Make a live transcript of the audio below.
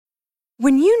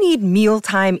When you need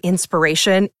mealtime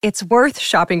inspiration, it's worth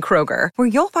shopping Kroger, where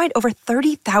you'll find over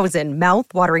 30,000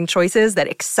 mouth-watering choices that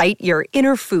excite your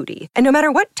inner foodie. And no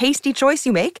matter what tasty choice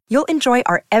you make, you'll enjoy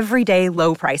our everyday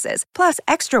low prices, plus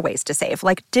extra ways to save,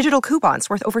 like digital coupons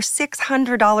worth over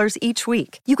 $600 each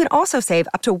week. You can also save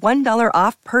up to $1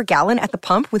 off per gallon at the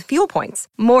pump with fuel points.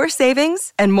 More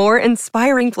savings and more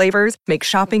inspiring flavors make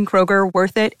shopping Kroger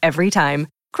worth it every time.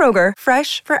 Kroger,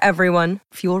 fresh for everyone.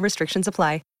 Fuel restrictions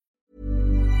apply.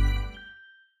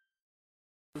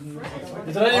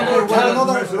 Is there any more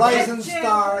another rising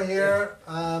star here?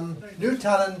 New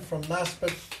talent from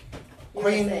Maspeth,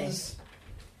 Queens.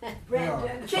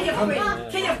 Brendan. King of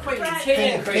Queens.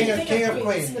 King of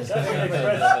Queens.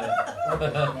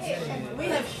 We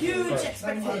have huge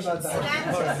expectations.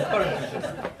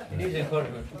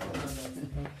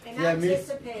 In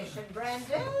anticipation,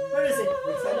 Brendan. Where is it?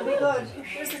 It's going to be good.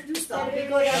 Where's the new star? It'll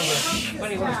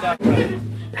be good.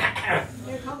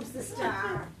 Here comes the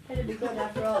star. It'll be good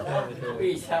after all that.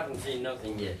 We haven't seen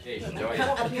nothing yet.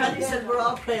 Candy said we're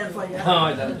all praying for you.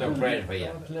 Oh, they're praying for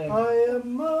you. I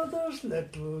am mother's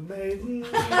little maiden,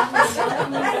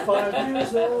 5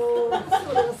 years old.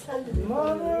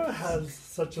 Mother has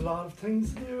such a lot of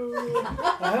things to do.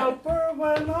 I help her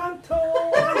when I'm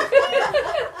told.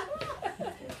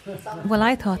 Well,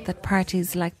 I thought that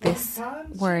parties like this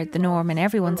were the norm in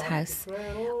everyone's house,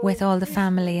 with all the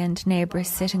family and neighbours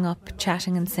sitting up,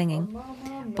 chatting and singing.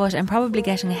 But I'm probably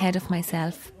getting ahead of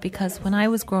myself, because when I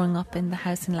was growing up in the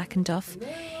house in Lackenduff,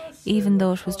 even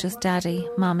though it was just Daddy,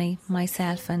 Mommy,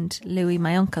 myself and Louis,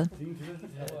 my uncle,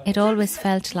 it always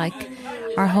felt like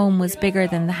our home was bigger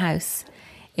than the house.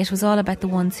 It was all about the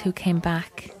ones who came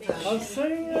back. I'll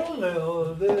sing a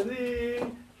little ditty,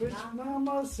 which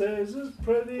Mama says is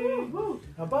pretty,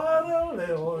 about a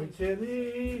little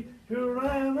kitty who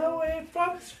ran away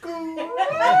from school.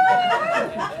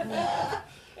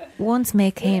 Once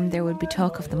May came, there would be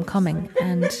talk of them coming,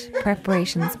 and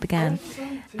preparations began.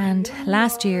 And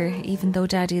last year, even though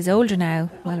Daddy is older now,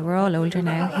 well, we're all older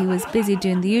now, he was busy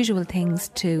doing the usual things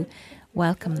to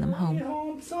welcome them home.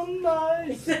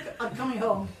 I'm coming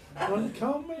home. I'm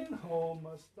coming home,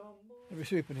 I stumble. I'll be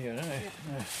sweeping here, isn't I?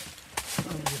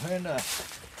 Behind that.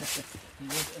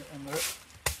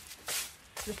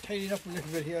 Just tidying up a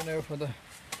little bit here now for the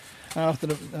after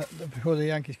before the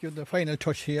Yankees give the final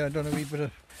touch here. I've done a wee bit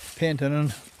of painting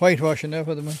and whitewashing there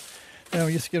for them. Now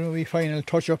we're just giving a wee final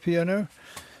touch up here now,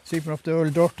 sweeping up the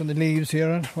old dirt and the leaves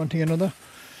here and one thing another.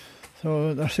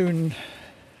 So they're soon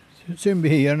be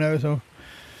here now. So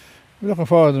we're looking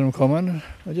forward to them coming.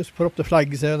 I just put up the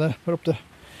flags there. Put up the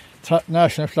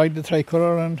national flag, the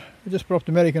tricolour, and we just put up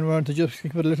the American one to just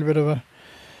give it a little bit of a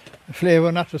flavour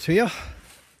and atmosphere.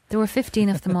 There were 15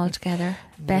 of them altogether,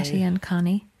 Betty and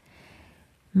Connie,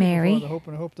 Mary,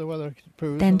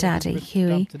 then Daddy,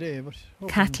 Hughie,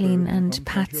 Kathleen and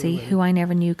Patsy, who I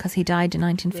never knew because he died in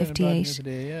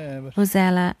 1958,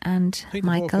 Rosella and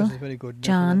Michael,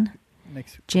 John,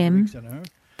 Jim,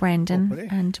 Brendan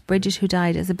and Bridget, who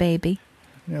died as a baby.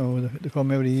 You know, they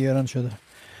come every year and sure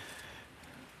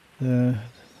they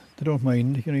don't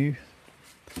mind, you know.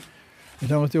 As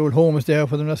long as the old home is there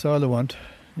for them, that's all they want.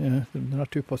 Yeah, they're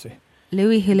not too fussy.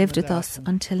 Louis, who lived with us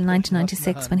until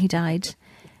 1996 when he died,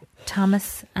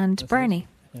 Thomas and Bernie.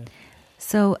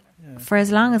 So for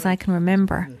as long as I can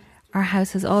remember, our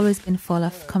house has always been full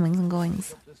of comings and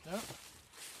goings.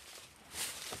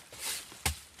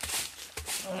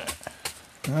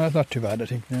 That's not too bad, I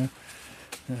think.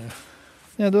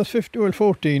 Yeah, there was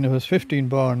 14. There was 15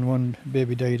 born. One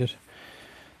baby died at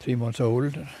 3 months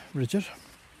old, Bridget.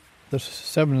 There's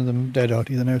 7 of them dead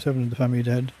out either now. 7 of the family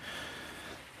dead.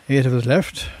 8 of us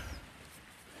left.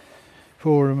 5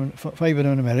 of them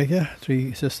in America.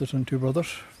 3 sisters and 2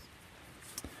 brothers.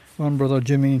 One brother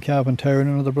Jimmy in Carpentown,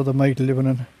 another brother Michael living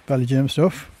in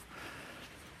Ballyjamesstuff.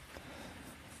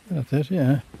 That's it,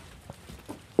 yeah.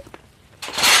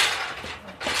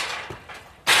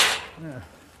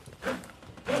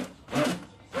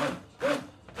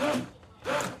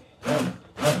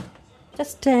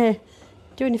 Just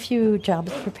doing a few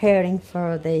jobs preparing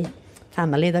for the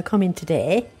family. They're coming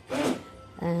today.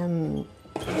 We're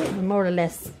more or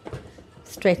less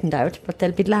straightened out, but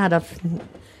they'll be glad of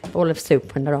a bowl of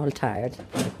soup when they're all tired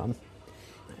when they come.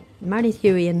 Married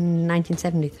Hughie in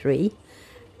 1973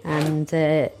 and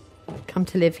come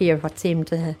to live here, what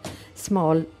seemed a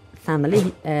small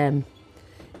family.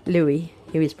 Louis,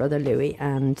 Hughie's brother Louis,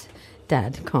 and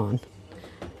Dad, Con.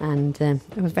 And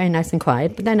it was very nice and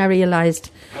quiet. But then I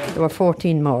realised there were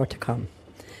 14 more to come.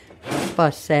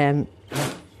 But it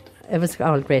was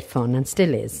all great fun and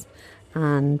still is.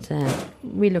 And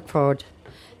we look forward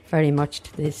very much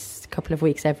to this couple of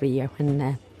weeks every year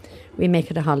when we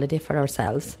make it a holiday for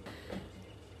ourselves.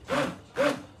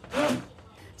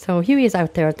 So Hughie is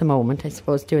out there at the moment, I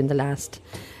suppose, doing the last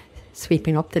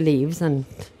sweeping up the leaves and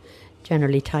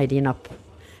generally tidying up,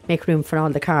 make room for all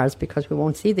the cars because we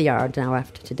won't see the yard now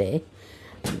after today.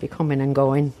 We'll be coming and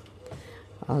going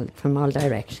from all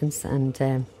directions, and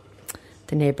the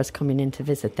neighbours coming in to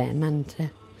visit them.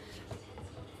 And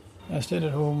I stayed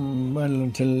at home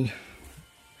until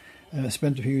I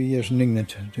spent a few years in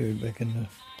England, back in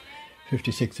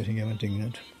 56 I think I went to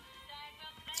England.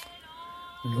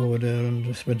 And over there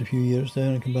and spent a few years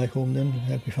there and came back home then,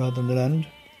 helped my father on the land.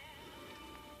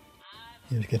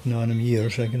 He was getting on in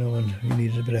years, and he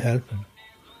needed a bit of help. And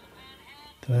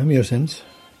so I'm here since.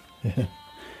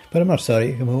 But I'm not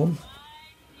sorry to come home.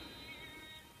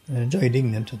 I enjoyed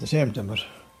England at the same time, but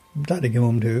I'm glad to come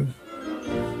home too.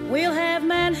 We'll have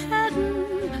Manhattan,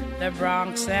 the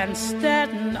Bronx and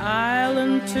Staten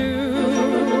Island too.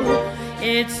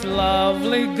 It's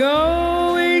lovely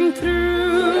going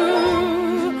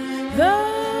through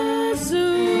the zoo.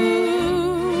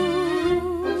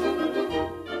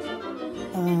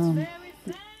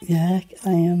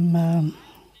 I am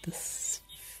the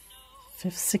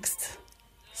sixth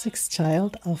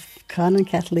child of Con and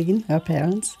Kathleen, our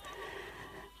parents,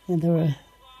 and there were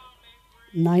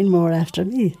 9 more after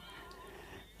me.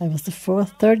 I was the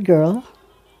third girl,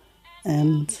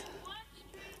 and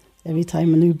every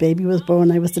time a new baby was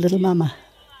born, I was the little mama.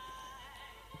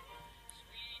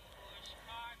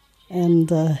 And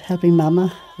helping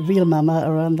mama, real mama,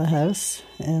 around the house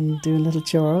and doing little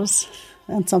chores,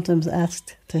 and sometimes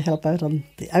asked to help out on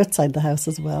the outside the house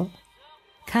as well.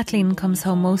 Kathleen comes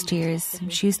home most years.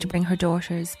 She used to bring her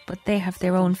daughters, but they have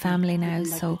their own family now,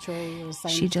 so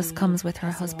she just comes with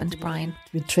her husband, Brian.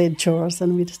 We'd trade chores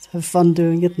and we'd have fun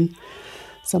doing it, and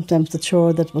sometimes the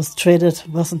chore that was traded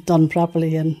wasn't done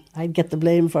properly and I'd get the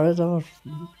blame for it, or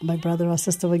my brother or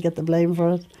sister would get the blame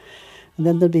for it. And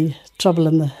then there'd be trouble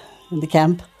in the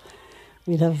camp.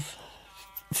 We'd have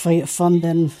fun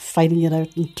then fighting it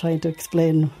out and trying to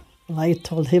explain, well, I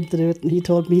told him to do it and he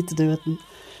told me to do it, and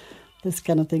this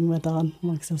kind of thing went on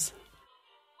amongst us.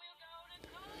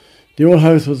 The old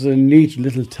house was a neat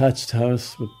little thatched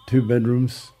house with 2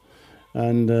 bedrooms,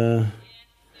 and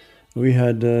we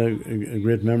had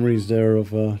great memories there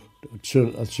of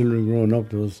children growing up.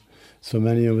 There was so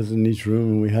many of us in each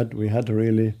room, and we had to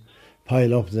really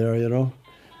pile up there, And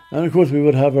of course we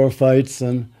would have our fights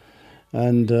and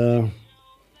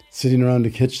sitting around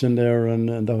the kitchen there, and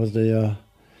that was the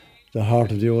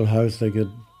heart of the old house. Like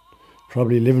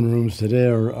probably living rooms today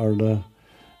are the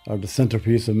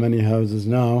centerpiece of many houses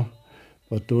now.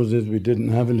 But those days we didn't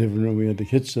have a living room. We had the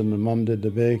kitchen, and Mum did the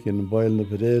baking and boiling the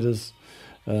potatoes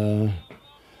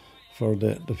for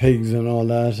the pigs and all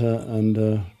that. And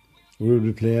we would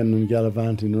be playing and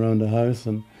gallivanting around the house,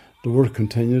 and the work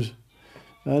continued.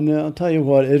 And I'll tell you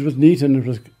what, it was neat and it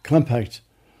was compact.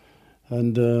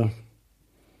 And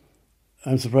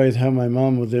I'm surprised how my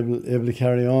mum was able to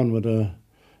carry on with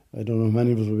I don't know,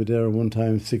 many of us would be there at one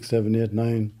time, 6, 7, 8,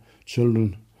 9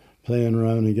 children playing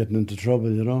around and getting into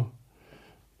trouble,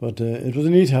 But it was a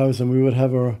neat house, and we would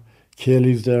have our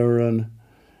ceilidhs there, and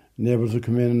neighbours would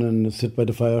come in and sit by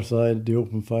the fireside, the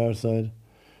open fireside,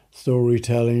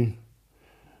 storytelling,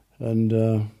 and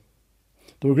there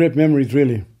were great memories,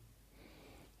 really.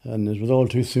 And it was all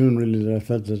too soon, really, that I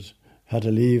felt that I had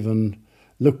to leave and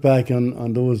look back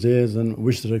on those days and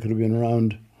wish that I could have been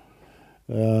around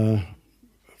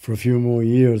for a few more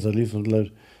years, at least until I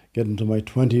get into my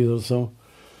 20s or so.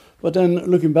 But then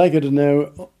looking back at it now,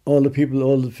 all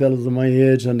the fellas of my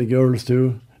age and the girls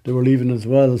too, they were leaving as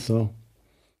well, so.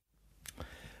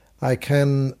 I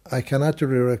can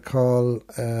actually recall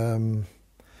when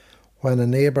a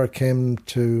neighbour came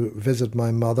to visit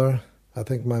my mother. I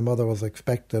think my mother was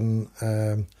expecting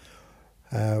one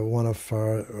of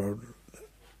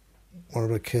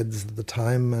the kids at the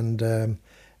time, and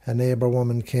a neighbour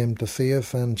woman came to see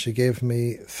us, and she gave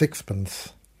me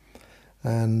 6pence.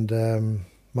 And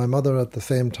my mother at the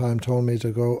same time told me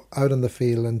to go out in the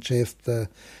field and chase the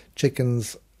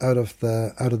chickens out of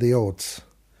the oats,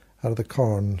 out of the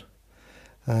corn.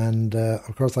 And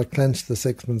of course I clenched the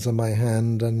 6pence in my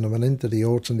hand and went into the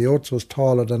oats, and the oats was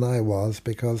taller than I was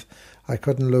because I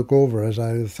couldn't look over it.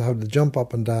 I had to jump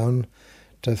up and down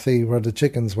to see where the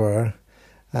chickens were,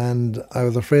 and I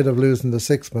was afraid of losing the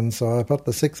 6pence, so I put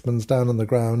the 6pence down on the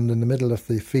ground in the middle of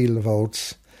the field of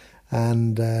oats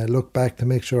and looked back to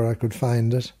make sure I could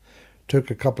find it. Took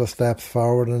a couple of steps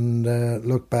forward and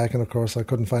looked back, and of course I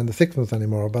couldn't find the 6pence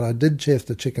anymore, but I did chase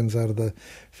the chickens out of the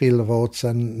field of oats,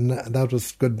 and that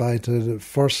was goodbye to the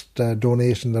first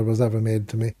donation that was ever made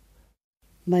to me.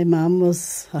 My mum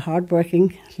was a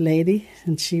hard-working lady,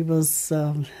 and she was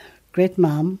a great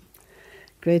mum,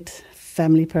 great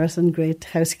family person, great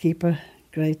housekeeper,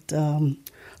 great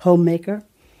homemaker.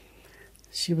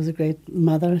 She was a great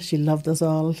mother. She loved us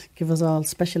all, gave us all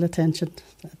special attention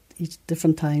at each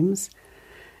different times,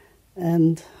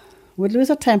 and would lose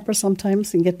her temper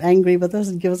sometimes and get angry with us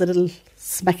and give us a little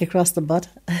smack across the butt.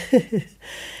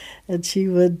 And she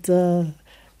would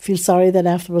feel sorry then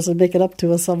afterwards and make it up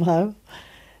to us somehow.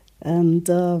 And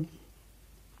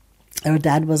our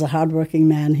dad was a hard-working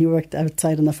man. He worked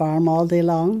outside on the farm all day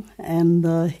long,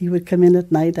 and he would come in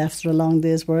at night after a long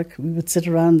day's work. We would sit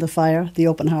around the fire, the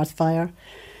open hearth fire,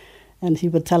 and he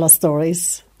would tell us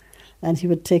stories. And he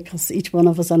would take us, each one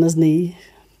of us, on his knee,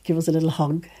 give us a little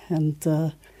hug, and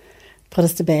put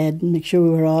us to bed and make sure we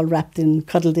were all wrapped in,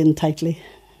 cuddled in tightly.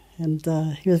 And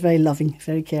he was very loving,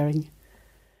 very caring.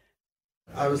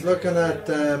 I was looking at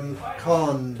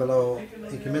Con below.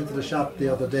 He came into the shop the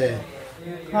other day.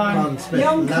 Con Smith.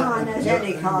 Young Con, as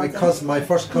Ellie calls him. My cousin, my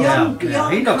first cousin.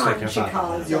 Young he looks Con, like your she father.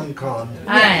 calls him. Young Con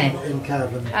in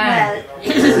Cavan. Well,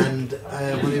 And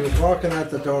when he was walking out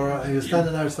the door, he was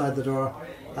standing outside the door,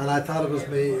 and I thought it was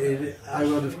me. I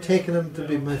would have taken him to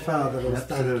be my father that was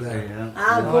standing there.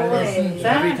 I'll go away.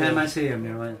 Every time I see him,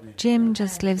 he reminds me. Jim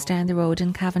just lives down the road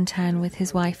in Cavan Town with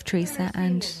his wife Teresa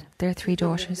and their 3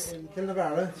 daughters. In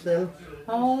Kilnavara, still.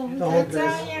 Oh, that's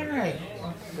right.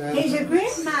 He's a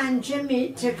great man,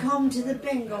 Jimmy, to come to the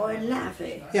bingo in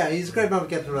Laffey. Yeah, he's a great man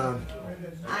getting around.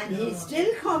 And he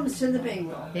still comes to the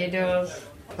bingo. He does.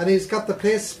 And he's got the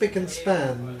place spick and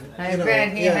span. I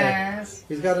bet he has.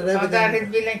 He's got it everything. Oh,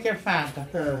 that'd be like your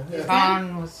father. Yeah.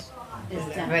 Corn was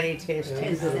that- very tasty.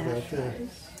 Is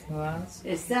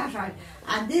that right?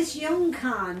 And this young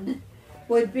Con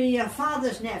would be your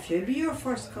father's nephew. It'd be your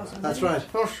first cousin. That's wouldn't right.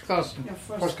 it? First cousin. Your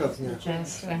First cousin, yeah.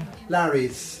 That's right.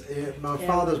 Larry's, my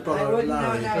father's I brother, wouldn't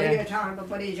Larry. know now you're talking about,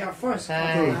 but he's your first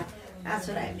cousin. That's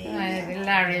what I mean.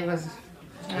 Larry was.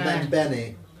 And then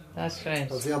Benny. That's right.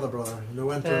 Was the other brother who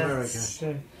went to America.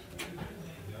 Isn't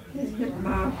it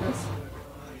marvellous?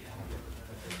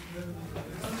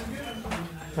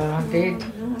 Indeed,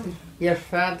 your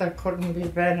father couldn't be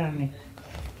better.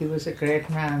 He was a great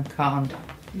man, Con.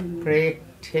 Great,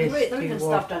 tasty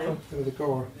work. With the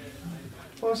gore.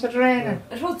 Was it raining?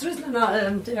 It was drizzling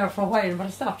there for a while, but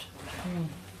it stopped.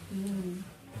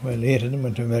 Well, 8 of them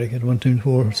went to America. One, 2,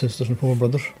 4 sisters and 4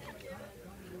 brothers.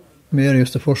 Mary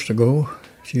was the first to go.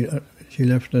 She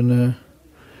left in,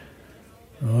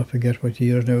 I forget what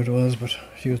year now it was, but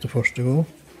she was the first to go.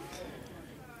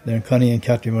 Then Connie and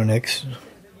Kathy were next.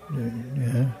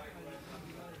 Yeah.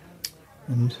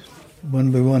 And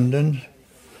one by one then,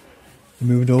 they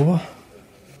moved over.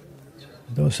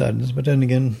 There was sadness, but then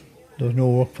again, there was no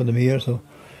work for them here, so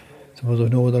I suppose there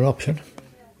was no other option.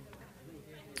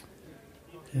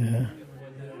 Yeah.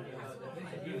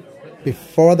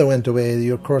 Before they went away,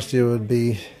 of course, there would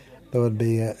be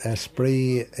a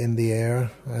spree in the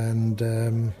air, and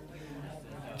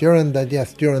during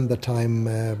the time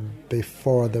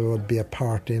before there would be a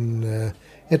part in,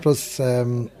 it was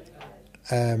a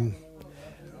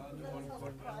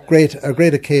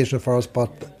great occasion for us,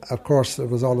 but of course it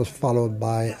was always followed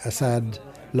by a sad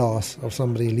loss of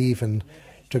somebody leaving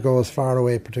to go as far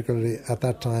away, particularly at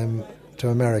that time, to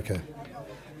America,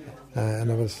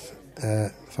 and it was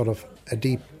sort of a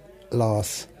deep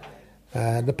loss.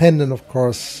 Depending, of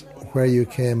course, where you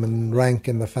came in rank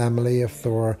in the family, if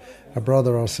there were a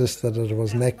brother or sister that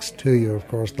was next to you, of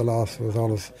course, the loss was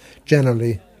always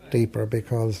generally deeper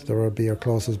because there would be your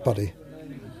closest buddy.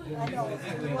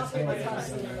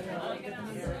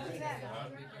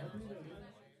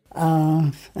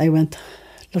 I went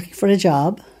looking for a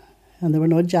job, and there were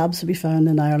no jobs to be found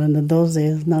in Ireland in those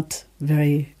days, not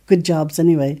very good jobs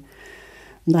anyway.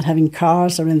 Not having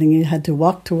cars or anything, you had to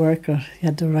walk to work or you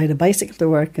had to ride a bicycle to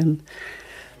work, and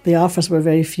the offers were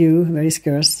very few, very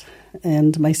scarce.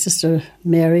 And my sister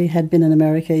Mary had been in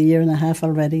America 1.5 years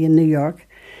already in New York,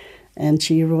 and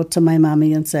she wrote to my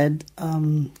mammy and said,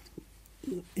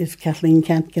 if Kathleen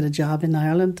can't get a job in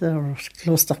Ireland or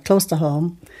close to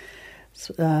home,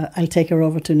 I'll take her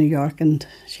over to New York and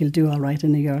she'll do all right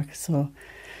in New York. So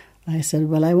I said,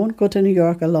 well, I won't go to New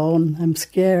York alone. I'm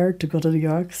scared to go to New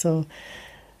York. So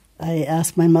I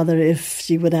asked my mother if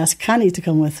she would ask Connie to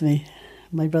come with me.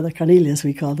 My brother Cornelius,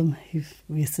 we called him.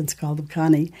 We since called him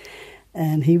Connie.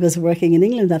 And he was working in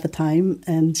England at the time,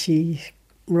 and she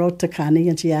wrote to Connie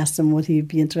and she asked him would he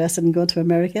be interested in going to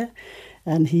America.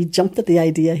 And he jumped at the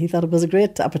idea. He thought it was a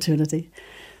great opportunity.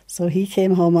 So he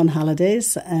came home on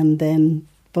holidays, and then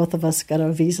both of us got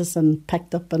our visas and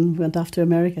packed up and went off to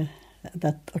America.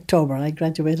 that October. I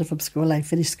graduated from school. I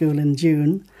finished school in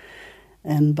June,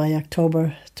 and by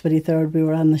October 23rd we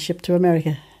were on the ship to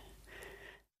America.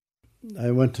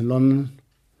 I went to London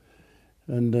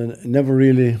and never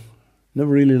really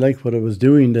liked what I was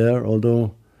doing there,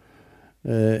 although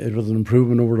it was an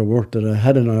improvement over the work that I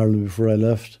had in Ireland before I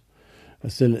left.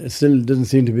 It still didn't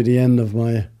seem to be the end of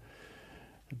the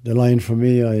line for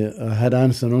me. I had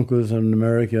aunts and uncles in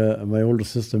America, and my older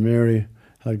sister Mary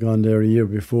had gone there a year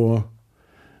before,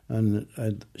 and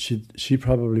she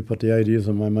probably put the ideas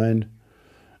in my mind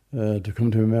to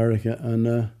come to America,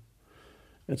 and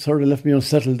it sort of left me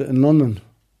unsettled in London.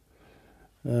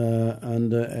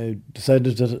 And I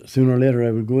decided that sooner or later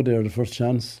I would go there the first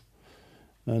chance,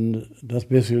 and that's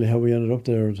basically how we ended up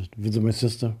there to visit my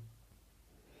sister.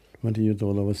 20 years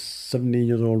old. I was 17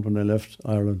 years old when I left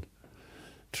Ireland.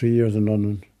 3 years in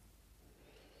London.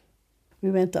 We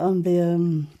went on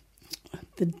the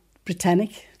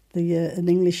Britannic, an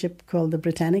English ship called the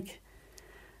Britannic.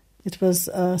 It was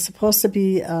supposed to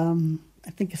be,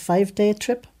 I think, a 5-day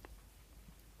trip.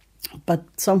 But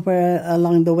somewhere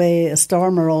along the way, a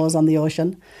storm arose on the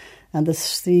ocean, and the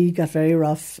sea got very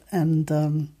rough, and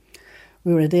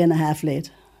we were a day and a half late.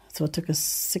 So it took us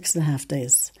 6.5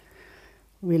 days.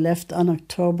 We left on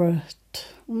October, it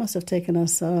must have taken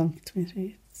us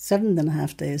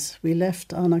 7.5 days. We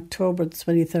left on October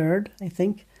 23rd, I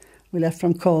think. We left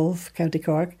from Cove, County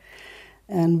Cork,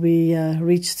 and we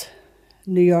reached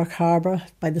New York Harbour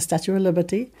by the Statue of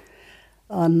Liberty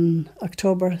on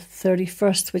October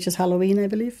 31st, which is Halloween, I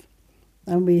believe.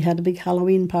 And we had a big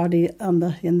Halloween party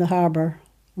in the harbour.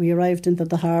 We arrived into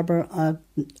the harbour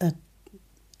at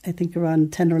I think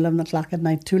around 10 or 11 o'clock at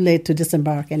night, too late to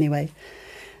disembark anyway.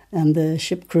 And the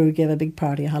ship crew gave a big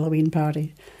party, a Halloween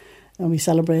party. And we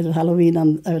celebrated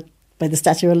Halloween by the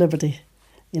Statue of Liberty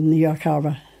in New York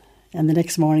Harbour. And the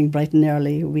next morning, bright and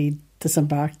early, we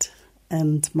disembarked.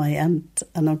 And my aunt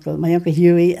and uncle, my Uncle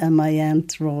Hughie and my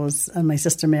Aunt Rose and my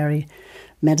sister Mary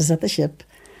met us at the ship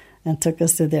and took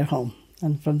us to their home.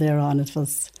 And from there on, it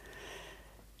was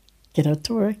get out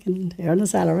to work and earn a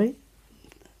salary.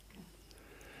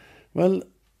 Well,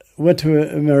 went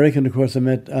to America, and of course I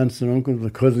met aunts and uncles. My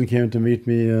cousin came to meet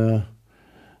me,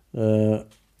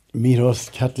 meet us.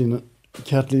 Kathleen,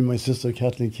 my sister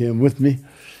Kathleen, came with me,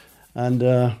 and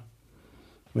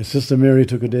my sister Mary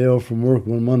took a day off from work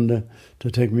one Monday to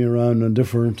take me around on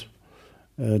different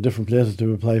places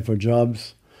to apply for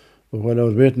jobs. But while I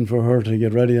was waiting for her to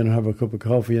get ready and have a cup of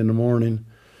coffee in the morning,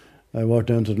 I walked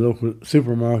down to the local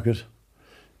supermarket.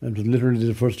 It was literally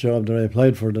the first job that I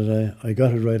applied for that I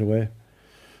got it right away.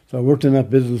 So I worked in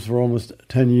that business for almost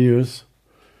 10 years.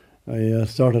 I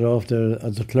started off there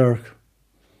as a clerk,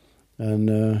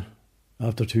 and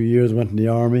after 2 years went in the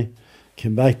army,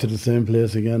 came back to the same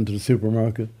place again, to the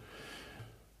supermarket.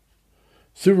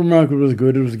 Supermarket was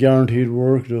good, it was guaranteed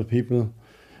work. There were people,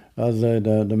 as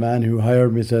the man who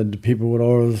hired me said, the people would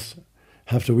always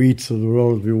have to eat, so there would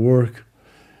always be work.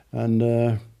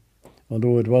 And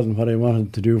although it wasn't what I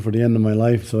wanted to do for the end of my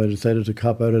life, so I decided to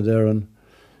cop out of there and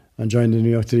join the New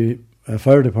York City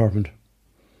Fire Department.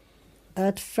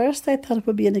 At first I thought it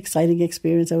would be an exciting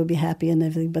experience, I would be happy and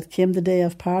everything, but came the day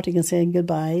of parting and saying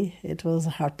goodbye, it was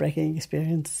a heartbreaking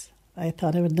experience. I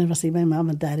thought I would never see my mum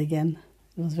and dad again.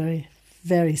 It was very,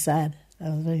 very sad. I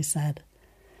was very sad.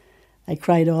 I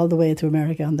cried all the way to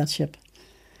America on that ship.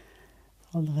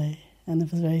 All the way. And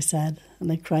it was very sad.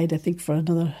 And I cried, I think, for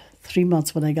another 3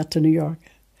 months when I got to New York,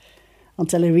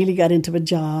 until I really got into a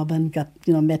job and got,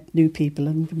 met new people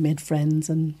and made friends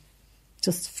and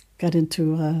just got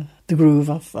into the groove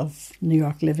of New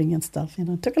York living and stuff.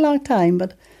 It took a long time,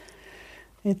 but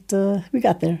we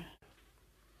got there.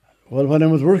 Well, when I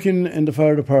was working in the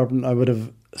fire department, I would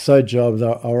have side jobs.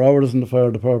 Our hours in the fire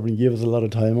department gave us a lot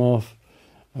of time off,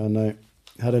 and I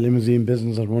had a limousine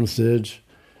business at one stage,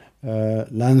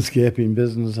 landscaping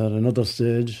business at another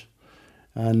stage,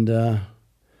 and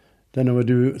then I would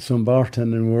do some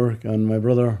bartending work, and my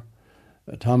brother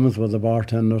Thomas was a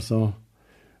bartender, so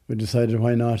we decided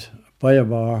why not buy a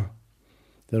bar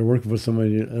that worked for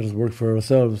somebody, let us work for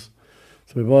ourselves.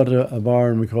 So we bought a bar,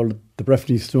 and we called it the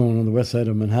Breffni Stone on the west side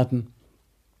of Manhattan.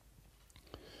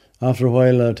 After a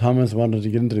while, Thomas wanted to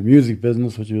get into the music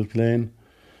business, which he was playing,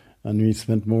 and he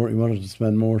wanted to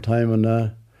spend more time on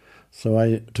that. So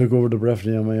I took over the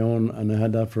Breffni on my own, and I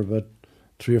had that for about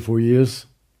 3 or 4 years.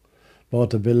 Bought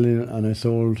the building, and I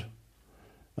sold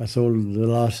the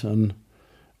lot and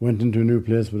went into a new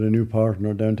place with a new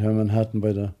partner downtown Manhattan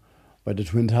by the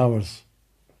Twin Towers.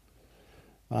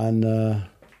 And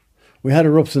we had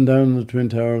our ups and downs in the Twin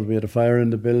Towers. We had a fire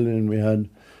in the building. We had,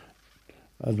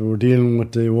 as we were dealing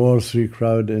with the Wall Street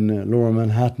crowd in lower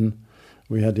Manhattan,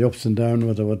 We had the ups and downs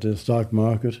with the stock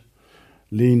market,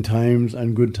 lean times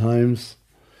and good times.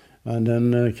 And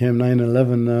then came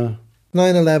 9/11.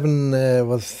 9/11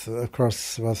 was, of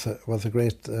course, was a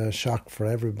great shock for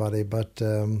everybody, but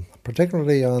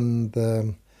particularly on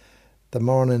the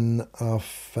morning of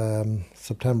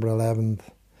September 11th,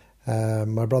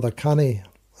 my brother Connie,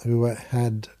 who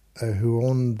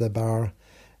owned the bar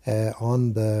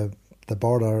on the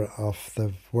border of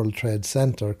the World Trade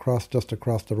Center, just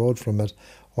across the road from it,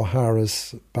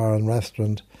 O'Hara's Bar and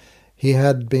Restaurant, he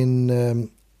had been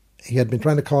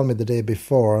trying to call me the day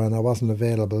before, and I wasn't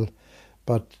available.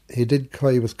 But he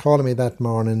was calling me that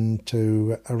morning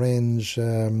to arrange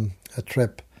a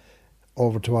trip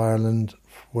over to Ireland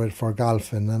for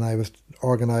golfing, and I was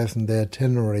organising the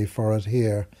itinerary for it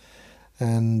here.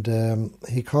 And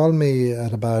he called me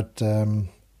at about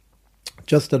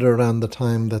just at around the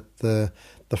time that the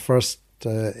first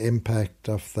impact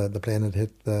of the plane had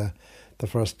hit the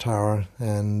first tower,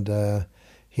 and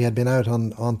he had been out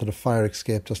onto the fire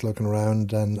escape just looking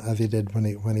around, and as he did when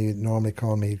he normally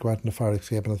called me, he'd go out in the fire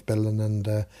escape in his building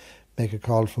and make a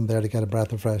call from there to get a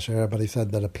breath of fresh air. But he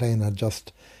said that a plane had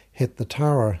just hit the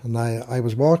tower, and I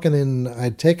was walking in.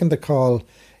 I'd taken the call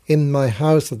in my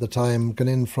house at the time, gone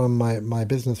in from my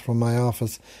business, from my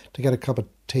office, to get a cup of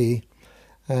tea,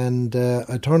 and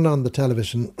I turned on the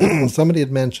television. Somebody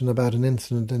had mentioned about an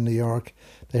incident in New York.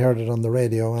 They heard it on the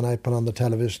radio, and I put on the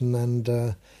television,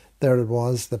 and there it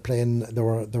was, the plane. They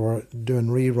were doing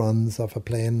reruns of a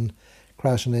plane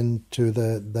crashing into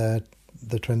the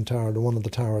Twin Tower, one of the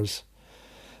towers.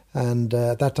 And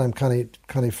at that time,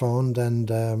 Connie phoned,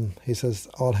 and he says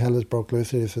all hell has broke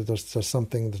loose. He says there's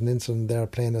an incident there. A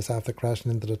plane is after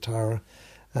crashing into the tower.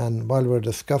 And while we were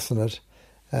discussing it,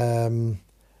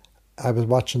 I was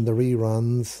watching the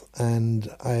reruns, and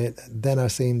I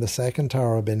seen the second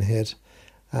tower had been hit.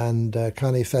 And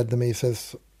Connie said to me, he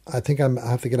says, I think I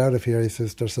have to get out of here. He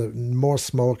says there's more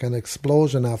smoke and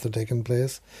explosion after taking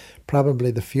place. Probably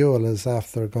the fuel is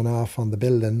after gone off on the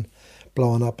building,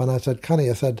 blowing up. And I said, Connie,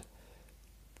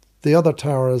 the other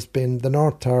tower the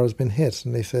North Tower has been hit.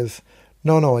 And he says,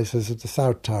 no, he says, it's the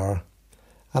South Tower.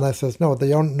 And I says, no, the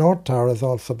North Tower has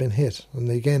also been hit. And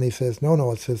again he says,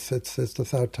 no, it's the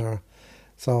South Tower.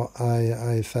 So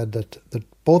I said that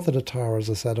both of the towers,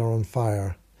 I said, are on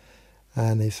fire.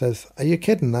 And he says, are you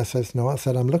kidding? I says, no. I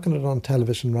said, I'm looking at it on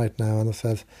television right now. And I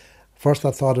says, first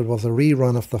I thought it was a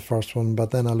rerun of the first one,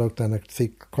 but then I looked and I could see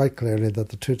quite clearly that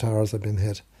the two towers had been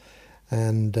hit.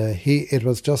 And it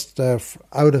was just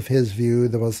out of his view.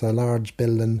 There was a large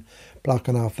building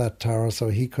blocking off that tower, so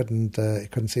he couldn't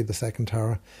see the second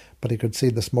tower, but he could see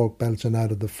the smoke belching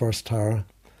out of the first tower.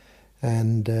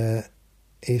 And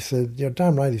he said, you're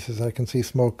damn right. He says, I can see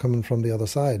smoke coming from the other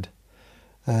side.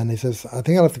 And he says, I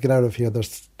think I'll have to get out of here.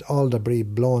 There's all debris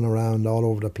blowing around all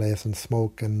over the place and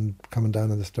smoke and coming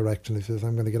down in this direction. He says,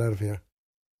 I'm going to get out of here.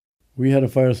 We had a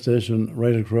fire station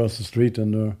right across the street,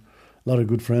 and there were a lot of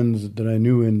good friends that I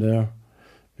knew in there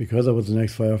because I was an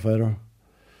ex-firefighter.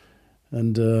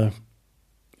 And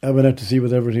I went out to see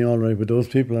with everything all right with those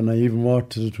people, and I even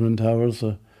walked to the Twin Towers,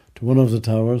 to one of the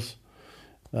towers,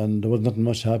 and there was nothing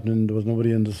much happening. There was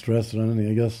nobody in distress or anything.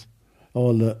 I guess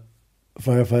all the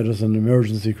firefighters and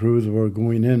emergency crews were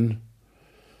going in,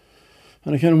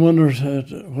 and I kind of wondered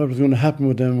what was going to happen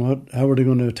with them. How were they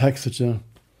going to attack such a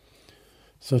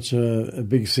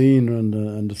big scene,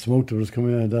 and the smoke that was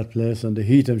coming out of that place, and the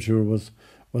heat, I'm sure, was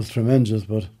tremendous.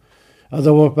 But as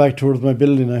I walked back towards my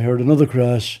building, I heard another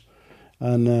crash,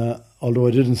 and although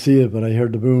I didn't see it, but I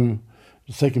heard the boom,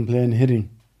 the second plane hitting,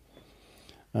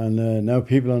 and now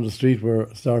people on the street were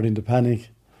starting to panic.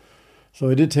 So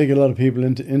I did take a lot of people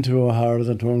into O'Hara's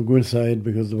and told them to go inside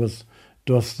because there was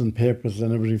dust and papers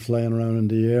and everything flying around in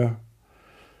the air.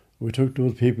 We took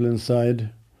those people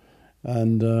inside,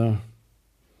 and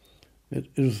it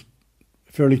was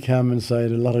fairly calm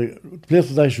inside. The place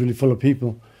was actually full of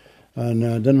people.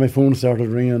 And then my phone started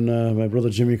ringing. My brother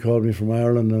Jimmy called me from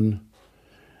Ireland,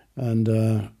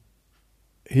 and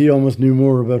he almost knew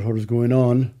more about what was going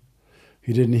on.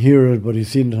 He didn't hear it, but he'd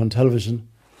seen it on television.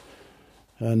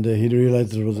 And he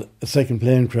realised there was a second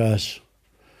plane crash.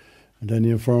 And then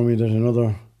he informed me that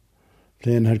another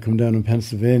plane had come down in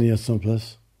Pennsylvania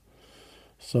someplace.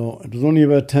 So it was only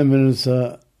about 10 minutes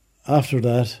after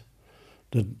that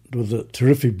there was a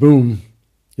terrific boom.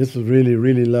 This was really,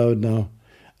 really loud now.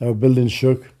 Our building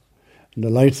shook and the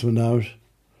lights went out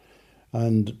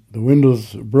and the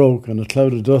windows broke and a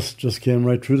cloud of dust just came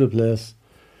right through the place.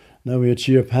 Now we had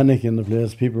sheer panic in the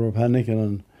place. People were panicking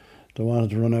and they wanted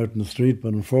to run out in the street,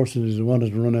 but unfortunately they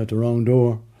wanted to run out the wrong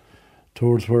door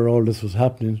towards where all this was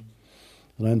happening.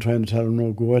 And I'm trying to tell them,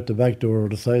 no, go out the back door or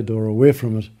the side door, away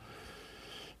from it.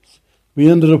 We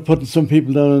ended up putting some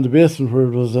people down in the basement where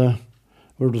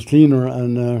it was cleaner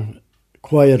and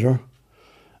quieter.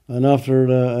 And after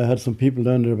I had some people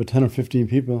down there, about 10 or 15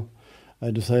 people, I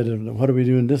decided, what are we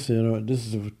doing this? This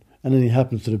is if anything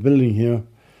happens to the building here,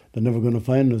 they're never going to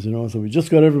find us, So we just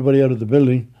got everybody out of the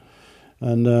building,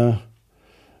 and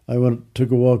I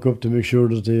took a walk up to make sure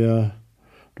that there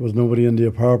was nobody in the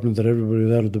apartment, that everybody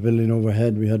was out of the building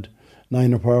overhead. We had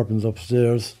 9 apartments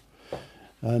upstairs,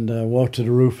 and walked to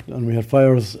the roof, and we had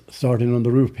fires starting on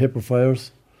the roof, paper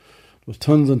fires. There was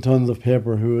tons and tons of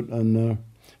paper and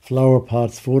flower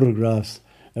pots, photographs,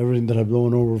 everything that had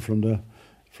blown over from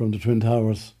the Twin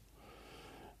Towers.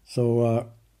 So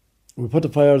we put the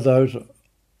fires out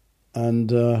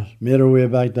and made our way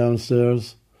back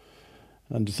downstairs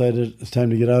and decided it's time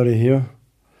to get out of here.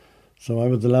 So I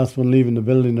was the last one leaving the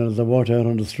building, and as I walked out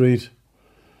on the street,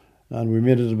 and we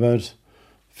made it about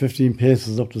 15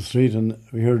 paces up the street, and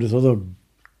we heard this other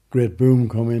great boom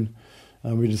coming,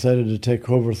 and we decided to take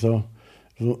cover. So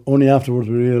only afterwards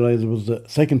we realised it was the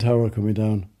second tower coming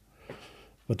down.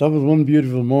 But that was one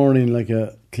beautiful morning, like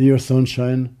a clear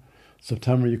sunshine.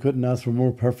 September, you couldn't ask for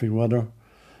more perfect weather.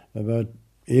 About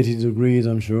 80 degrees,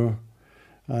 I'm sure.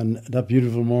 And that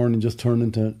beautiful morning just turned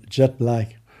into jet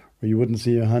black, where you wouldn't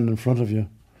see your hand in front of you.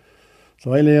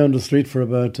 So I lay on the street for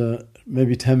about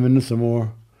maybe 10 minutes or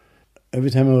more. Every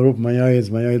time I would open my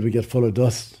eyes would get full of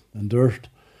dust and dirt.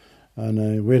 And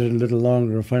I waited a little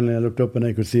longer, and finally I looked up and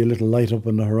I could see a little light up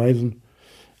on the horizon.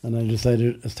 And I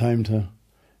decided it's time to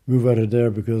move out of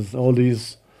there, because all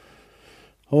these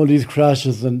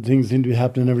crashes and things seem to be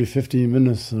happening every 15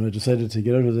 minutes. So I decided to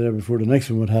get out of there before the next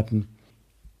one would happen.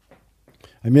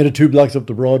 I made it 2 blocks up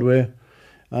the Broadway,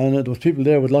 and there was people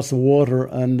there with lots of water,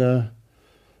 and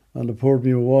they poured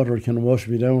me with water, kind of washed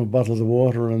me down with bottles of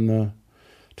water, and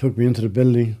took me into the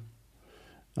building.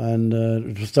 And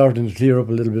it was starting to clear up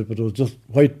a little bit, but it was just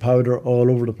white powder all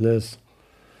over the place.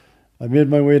 I made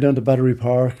my way down to Battery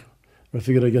Park. I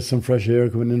figured I'd get some fresh air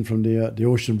coming in from the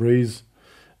ocean breeze.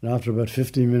 And after about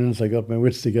 15 minutes, I got my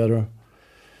wits together.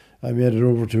 I made it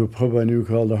over to a pub I knew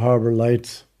called the Harbour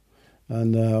Lights,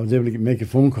 and I was able to make a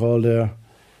phone call there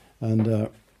and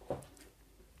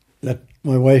let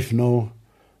my wife know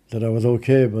that I was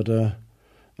okay. But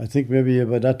I think maybe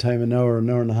about that time an hour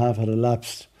and a half had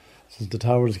elapsed since the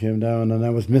towers came down, and I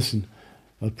was missing.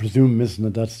 I was presumed missing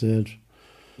at that stage.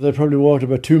 I probably walked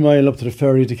about 2 miles up to the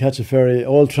ferry to catch a ferry.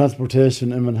 All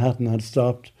transportation in Manhattan had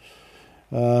stopped.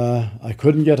 I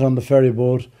couldn't get on the ferry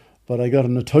boat, but I got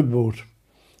on a tugboat,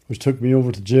 which took me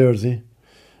over to Jersey.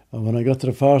 And when I got to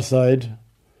the far side,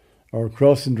 or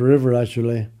crossing the river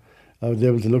actually, I was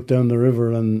able to look down the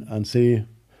river and see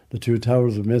the 2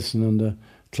 towers were missing and the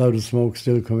cloud of smoke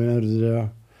still coming out of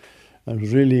there. And it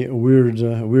was really a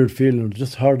weird feeling. It was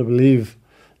just hard to believe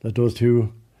that those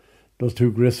two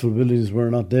graceful buildings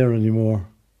were not there anymore.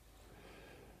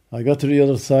 I got to the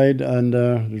other side, and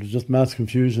there was just mass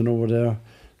confusion over there.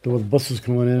 There was buses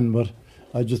coming in, but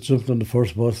I just jumped on the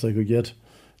first bus I could get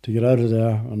to get out of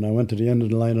there, and I went to the end of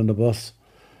the line on the bus.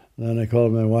 And then I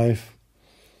called my wife.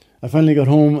 I finally got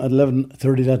home at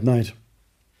 11:30 that night.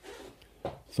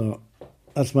 So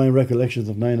that's my recollections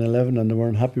of 9/11, and they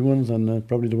weren't happy ones, and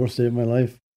probably the worst day of my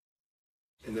life.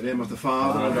 In the name of the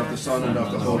Father, and of the Son, and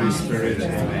of the Holy Spirit.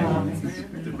 Amen.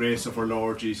 The grace of our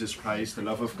Lord Jesus Christ, the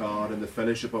love of God, and the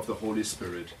fellowship of the Holy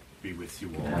Spirit be with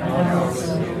you all.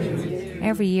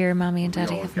 Every year, Mommy and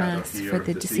Daddy have Mass for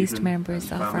the deceased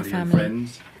members of our family,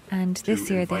 and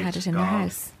this year they had it in their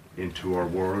house. Into our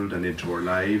world and into our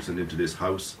lives and into this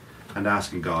house, and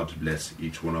asking God to bless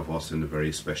each one of us in a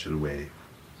very special way.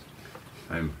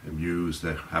 I'm amused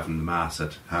at having the Mass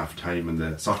at half-time in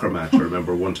the soccer match. I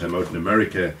remember one time out in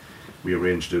America, we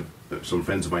arranged some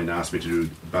friends of mine asked me to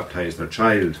baptise their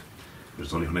child. It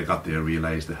was only when I got there I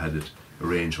realised they had it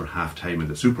arranged for half-time in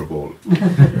the Super Bowl.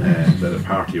 That a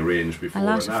party arranged before. A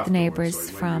lot of the neighbours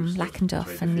from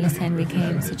Lackenduff and Lishenry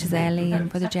came, such as Ellie and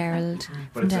Brother Gerald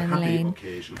from down the lane,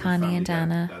 Connie and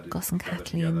Anna, Gus and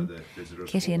Kathleen,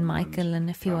 Kitty and Michael, and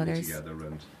a few others.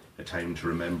 A time to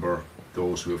remember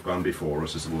those who have gone before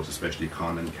us, I suppose, especially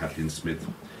Con and Kathleen Smith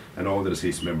and all the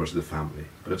deceased members of the family.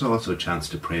 But it's also a chance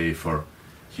to pray for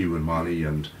Hugh and Molly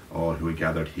and all who are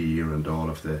gathered here and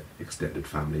all of the extended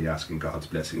family, asking God's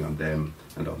blessing on them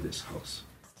and on this house.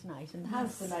 Tonight in the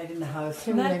house. Tonight in the house.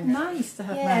 Isn't that nice to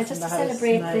have Mass just in the to house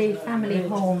celebrate tonight. the family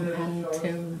home and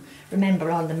to remember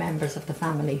all the members of the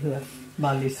family who have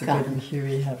Molly's gone. and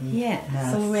Hughie having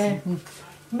Mass. So we're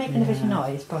making a bit of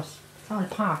noise, but it's all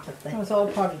part of the... It's all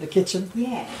part of the kitchen.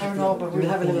 Yeah. I don't know, but we'll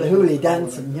have a little hoolie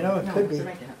dancing, you know, it could be.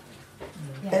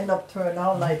 end up to an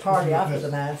all-night party after the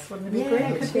Mass. Wouldn't it be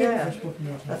great? Yeah.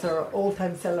 That's our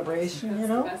old-time celebration, you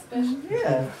know?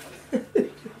 Yeah.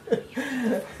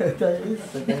 That is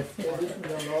the best.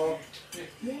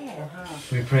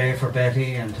 We pray for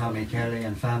Betty and Tommy Kelly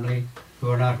and family who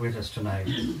are not with us tonight.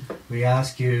 We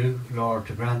ask you, Lord,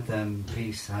 to grant them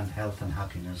peace and health and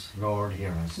happiness. Lord,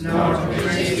 hear us. Lord,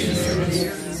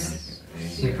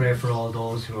 we pray for all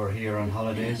those who are here on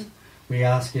holidays. We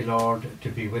ask you, Lord, to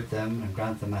be with them and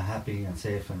grant them a happy and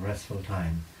safe and restful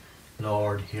time.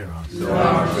 Lord, hear us.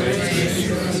 Lord,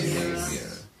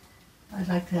 I'd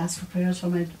like to ask for prayers for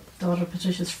my daughter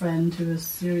Patricia's friend who is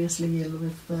seriously ill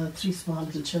with 3 small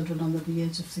little children under the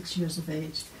age of 6 years of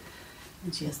age,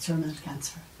 and she has terminal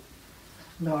cancer.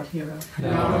 Lord, hear her.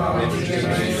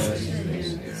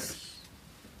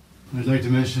 I'd like to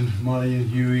mention Molly and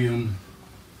Hughie and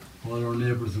all our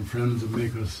neighbours and friends that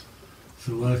make us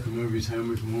so welcome every time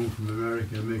we come home from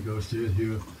America and make our stay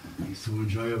here so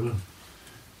enjoyable,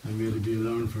 and may it be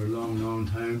around for a long, long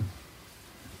time,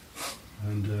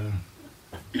 and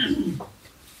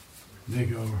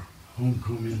make our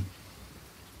homecoming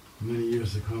many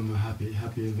years to come a happy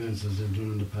events as they've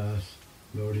done in the past.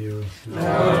 Lord, hear us.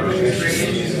 Lord,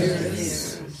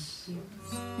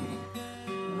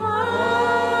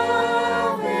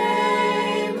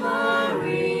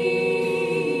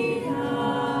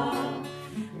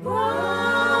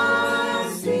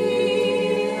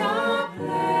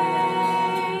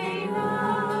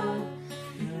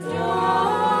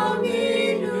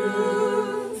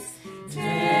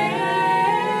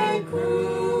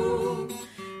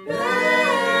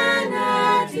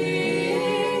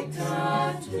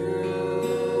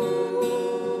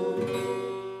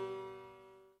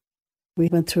 We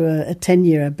went through a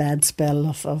 10-year bad spell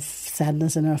of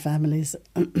sadness in our families.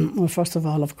 Well, first of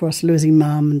all, of course, losing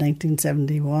Mom in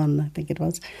 1971, I think it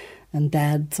was, and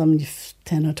Dad some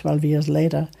 10 or 12 years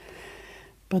later.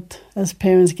 But as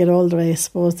parents get older, I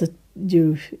suppose that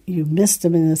you miss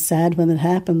them and it's sad when it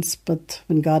happens, but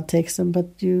when God takes them, but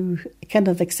you kind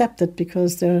of accept it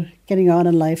because they're getting on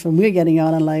in life and we're getting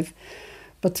on in life.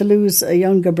 But to lose a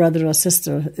younger brother or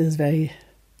sister is very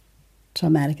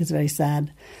traumatic, it's very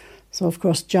sad. So, of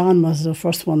course, John was the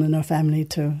first one in our family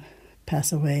to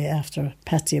pass away after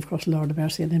Patsy, of course, Lord of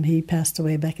mercy on him. He passed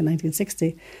away back in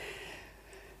 1960.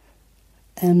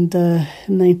 And in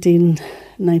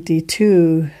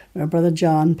 1992, our brother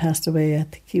John passed away. I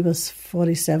think he was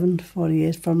 47,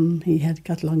 48 he had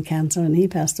got lung cancer and he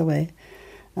passed away.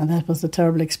 And that was a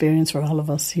terrible experience for all of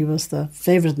us. He was the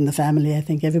favourite in the family. I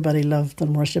think everybody loved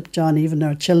and worshipped John, even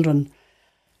our children.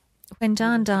 When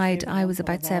John died, I was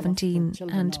about 17,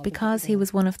 and because he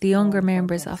was one of the younger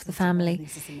members of the family,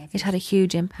 it had a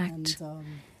huge impact.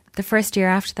 The first year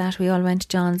after that, we all went to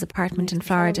John's apartment in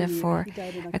Florida for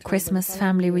a Christmas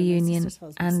family reunion,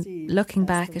 and looking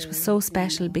back, it was so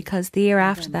special because the year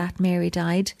after that, Mary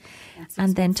died,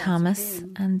 and then Thomas,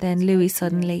 and then Louis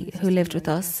suddenly, who lived with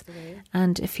us,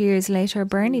 and a few years later,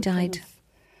 Bernie died.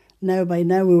 By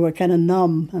now we were kind of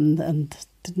numb and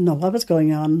didn't know what was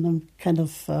going on, and kind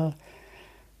of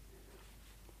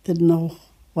didn't know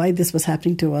why this was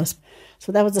happening to us.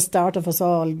 So that was the start of us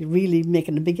all really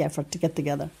making a big effort to get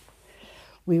together.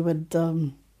 We would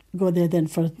go there then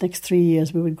for the next 3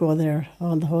 years. We would go there,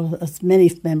 as many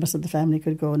members of the family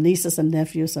could go, nieces and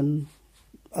nephews and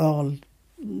all,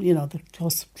 the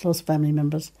close family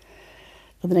members.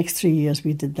 For the next 3 years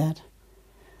we did that.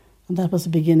 And that was the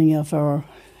beginning of our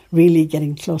really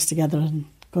getting close together and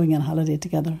going on holiday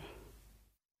together.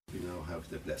 We now have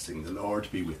the blessing. The Lord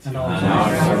be with you.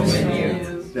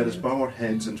 Let us bow our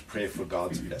heads and pray for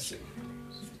God's blessing.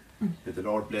 May the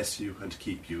Lord bless you and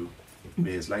keep you.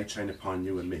 May his light shine upon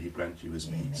you and may he grant you his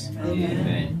peace.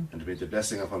 Amen. And may the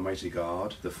blessing of Almighty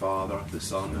God, the Father, the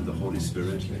Son and the Holy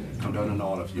Spirit come down on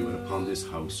all of you and upon this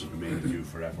house and remain with you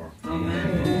forever.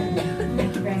 Amen.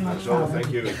 Thank you very much, Father.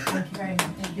 Thank you. Thank you very much.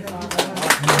 Thank you, Father.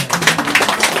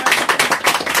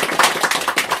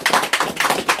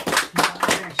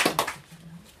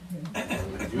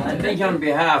 I think on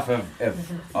behalf of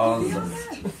all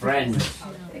the friends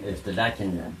of the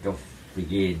Latin Duff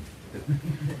Brigade,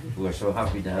 we're so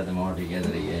happy to have them all together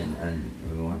again, and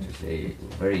we want to say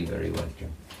very, very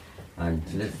welcome. And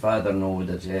to let Father know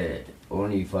that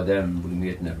only for them we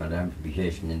mightn't have an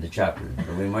amplification in the chapel,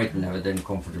 but we mightn't have then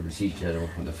comfortable seats out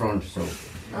from the front, so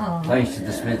thanks to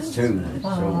the Smiths too.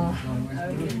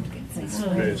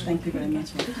 Thank you very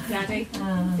much.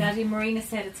 Daddy, Marina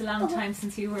said it's a long time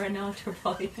since you were an altar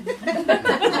boy.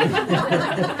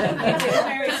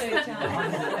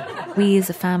 We as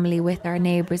a family with our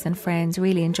neighbours and friends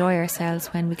really enjoy ourselves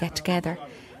when we get together.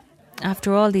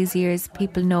 After all these years,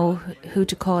 people know who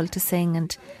to call to sing,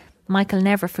 and Michael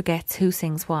never forgets who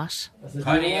sings what.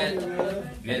 Connie,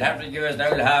 you'll have to give us the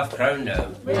old half crown now.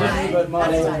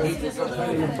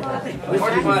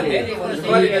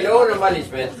 Molly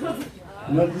Smith.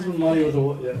 No, this one Molly was a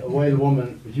wild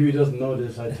woman, but Hughie doesn't know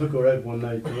this. I took her out one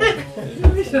night. I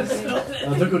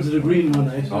took her to the Green one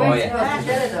night. Oh,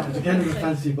 yeah. It was a kind of a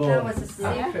fancy ball. That was a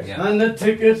secret. Yeah. And the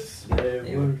tickets,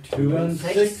 they were 2 and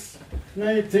 6. And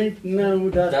I think now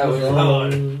that was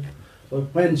all.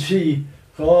 But when she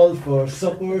called for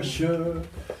supper, sure,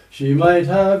 she might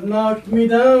have knocked me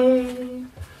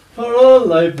down. For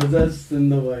all I possessed in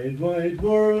the wide, wide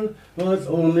world was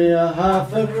only a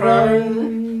half a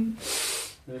crown.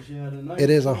 It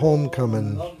is a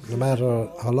homecoming, no matter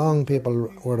how long people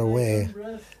were away.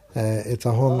 It's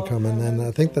a homecoming, and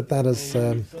I think that is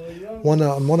on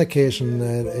one occasion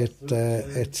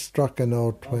it struck a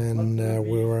note when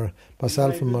we were,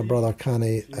 myself and my brother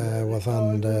Connie was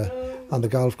on the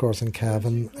golf course in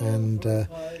Cavan, and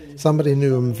somebody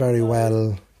knew him very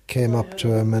well came up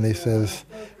to him and he says,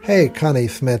 "Hey, Connie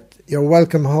Smith, you're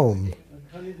welcome home."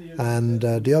 And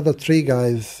the other two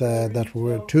guys that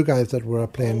were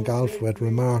playing golf with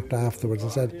remarked afterwards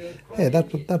and said, "Hey,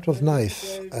 that was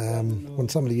nice." When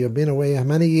somebody, you've been away how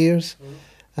many years?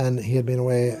 And he had been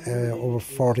away over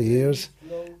 40 years.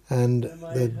 And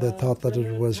they thought that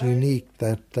it was unique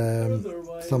that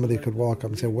somebody could walk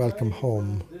up and say, "Welcome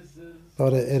home."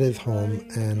 But it is home,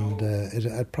 and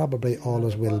it probably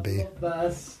always will be.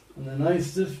 And a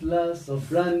nice glass of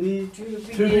brandy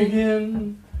to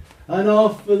begin. An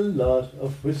awful lot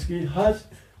of whiskey hot.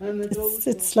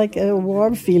 It's like a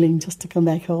warm feeling just to come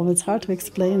back home. It's hard to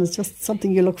explain. It's just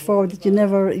something you look forward to.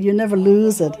 You never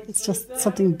lose it. It's just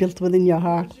something built within your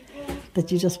heart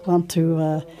that you just want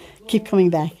to keep coming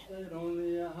back.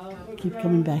 Keep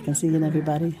coming back and seeing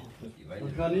everybody.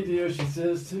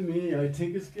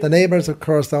 The neighbours, of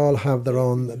course, all have their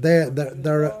own.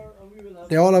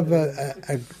 They all have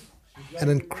an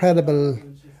incredible,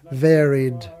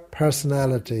 varied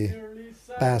personality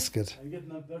basket.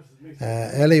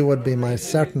 Ellie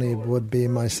certainly would be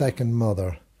my second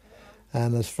mother,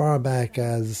 and as far back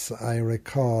as I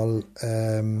recall,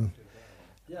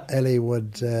 Ellie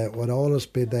would always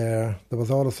be there. There was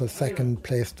always a second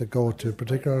place to go to,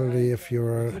 particularly if you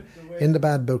were in the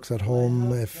bad books at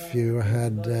home, if you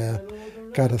had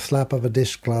got a slap of a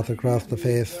dishcloth across the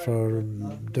face for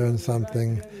doing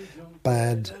something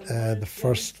bad. The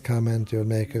first comment you would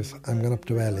make is, "I'm going up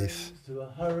to Ellie's."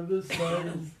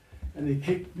 And he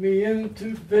kicked me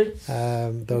into bits.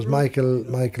 There's Michael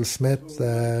Smith,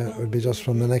 would be just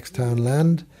from the next town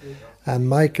land. And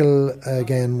Michael,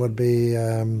 again, would be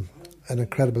an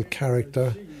incredible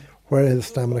character. Where his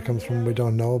stamina comes from, we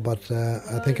don't know, but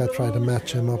I think I try to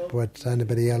match him up with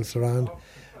anybody else around.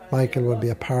 Michael would be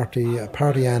a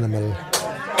party animal.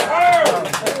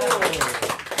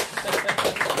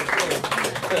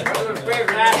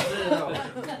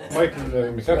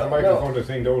 Myself and Michael going to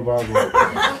sing the old Broadway.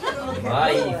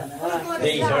 My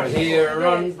feet are here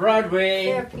on Broadway.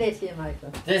 Fair play to you,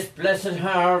 Michael. This blessed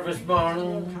harvest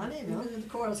morn.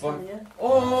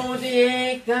 Oh, the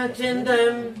ache that's in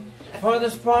them for the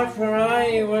spot where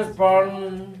I was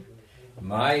born.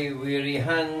 My weary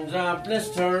hands are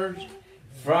blistered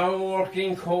from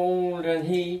working cold and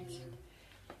heat.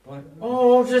 But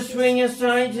oh, to swing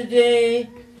aside today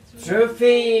through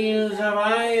fields of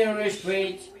Irish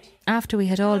wheat. After we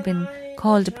had all been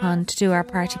called upon to do our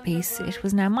party piece, it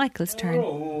was now Michael's turn.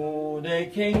 Oh, the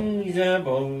kings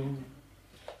above,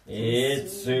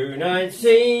 it's soon I'd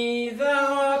see the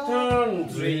hawthorn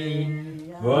tree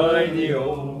by the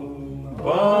old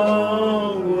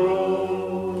bog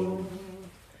road.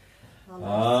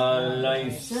 Ah,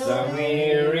 life's a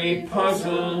weary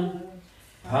puzzle,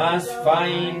 past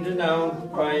finding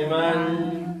out by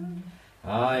man.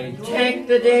 I take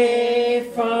the day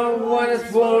for what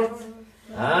it's worth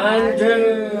and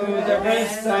do the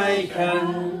best I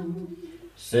can.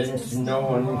 Since no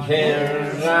one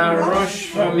cares a rush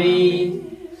for me,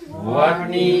 what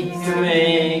need to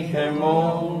make a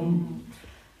moan?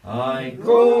 I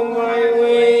go my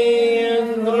way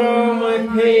and draw my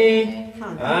pay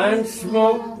and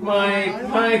smoke my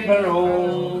pipe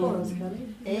alone.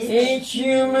 Each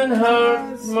human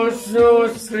heart must know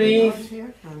its grief,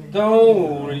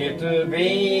 though little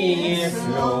be it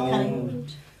known.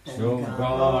 So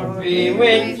God be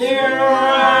with you,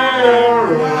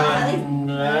 Ireland,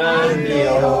 and the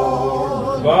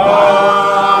old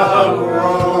bog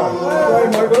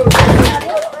road.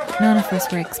 None of us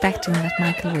were expecting that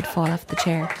Michael would fall off the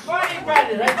chair.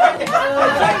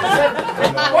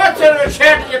 What sort of a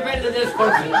chair did you build in this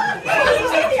country?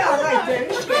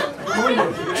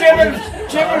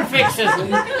 fixes.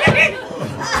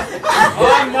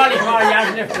 Oh, Molly, Molly,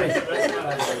 I'm different.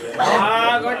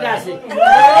 Ah, good lassie.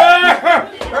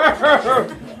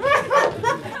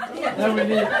 Now we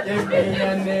need give me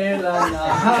a nail and a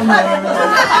hammer.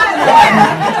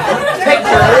 Take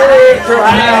your ring to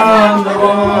hang on the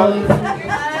wall.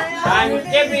 And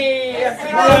give me a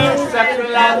piece of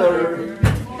leather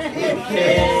in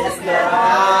case that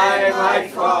I might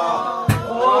fall.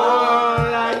 Oh,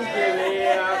 and give me a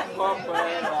couple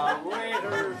of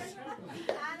waiters.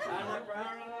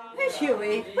 Where's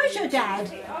Hughie? Where's your dad?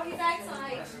 Oh, he's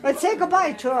outside. Let's say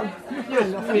goodbye to him.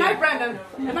 Good night, Brendan.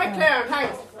 Good night, Claire.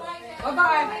 Thanks.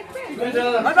 Bye-bye.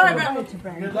 Bye-bye, Brendan.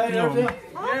 Good night, Arthur.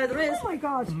 Yeah, there is. Oh my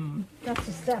God. That's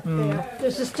a step there.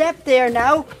 There's a step there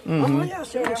now. Mhm. Oh,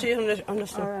 yes, you can see on the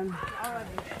step.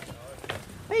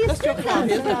 Let's go down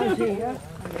here.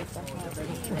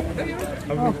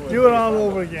 Do it all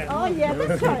over again. Oh, yeah,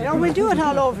 that's right. Oh, we'll do it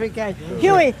all over again.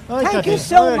 Hughie, thank you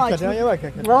so much.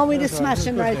 Oh, we just smash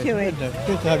him right, Hughie.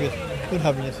 Good to have you. Good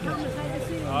having you.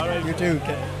 All right. You too,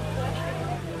 Ken.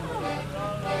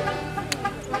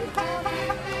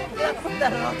 Put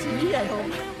that on to me, I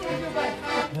hope.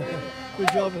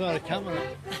 Good job without a camera.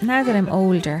 Now that I'm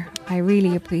older, I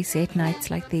really appreciate nights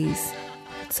like these.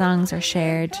 Songs are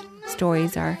shared,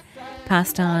 stories are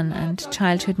passed on, and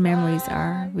childhood memories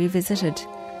are revisited.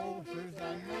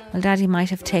 Well, Daddy might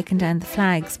have taken down the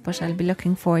flags, but I'll be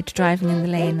looking forward to driving in the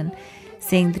lane and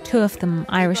seeing the two of them,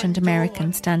 Irish and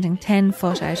American, standing 10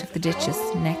 foot out of the ditches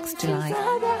next July.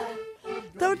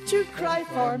 Don't you cry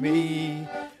for me.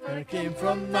 I came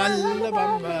from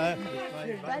Alabama.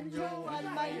 My banjo on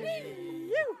my knee.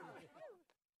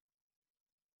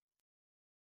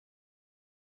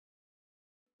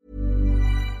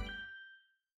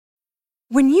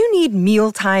 When you need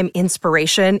mealtime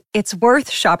inspiration, it's worth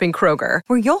shopping Kroger,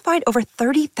 where you'll find over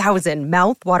 30,000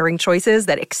 mouth-watering choices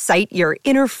that excite your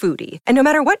inner foodie. And no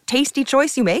matter what tasty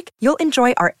choice you make, you'll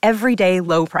enjoy our everyday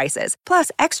low prices, plus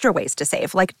extra ways to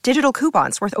save, like digital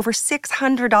coupons worth over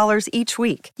 $600 each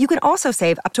week. You can also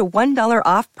save up to $1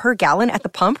 off per gallon at the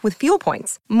pump with fuel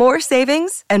points. More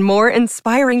savings and more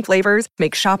inspiring flavors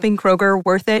make shopping Kroger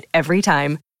worth it every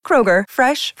time. Kroger,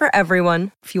 fresh for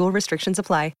everyone. Fuel restrictions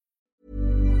apply.